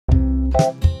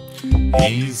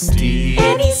He's steep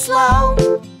and he's slow.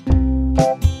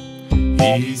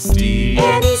 He's steep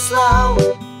And he's slow.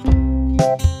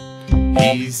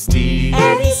 He's steep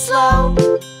And he's slow.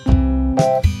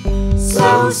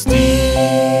 So steep.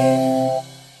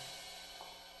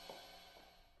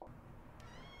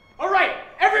 Alright,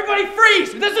 everybody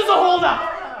freeze! This is a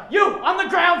holdup! You, on the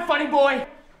ground, funny boy!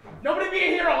 Nobody be a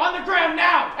hero, on the ground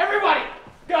now! Everybody!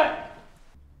 Good!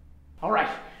 Alright,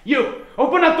 you,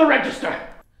 open up the register!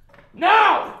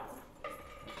 Now!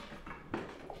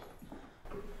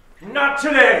 Not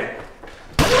today!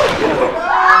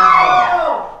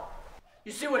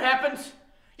 You see what happens?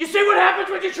 You see what happens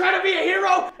when you try to be a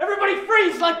hero? Everybody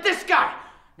freeze like this guy!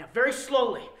 Now very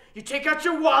slowly, you take out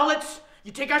your wallets,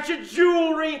 you take out your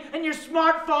jewelry and your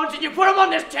smartphones and you put them on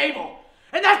this table.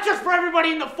 And that's just for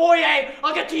everybody in the foyer.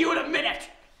 I'll get to you in a minute.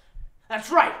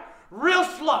 That's right, real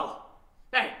slow.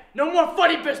 Hey, no more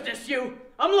funny business, you.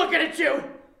 I'm looking at you.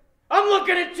 I'm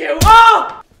looking at you.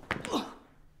 Oh!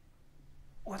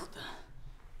 What the?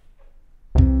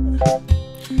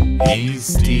 He's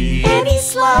steep And he's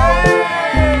slow.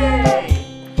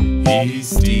 He's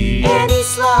steep And he's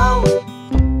slow.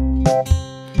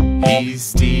 He's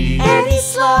steep And he's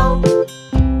slow.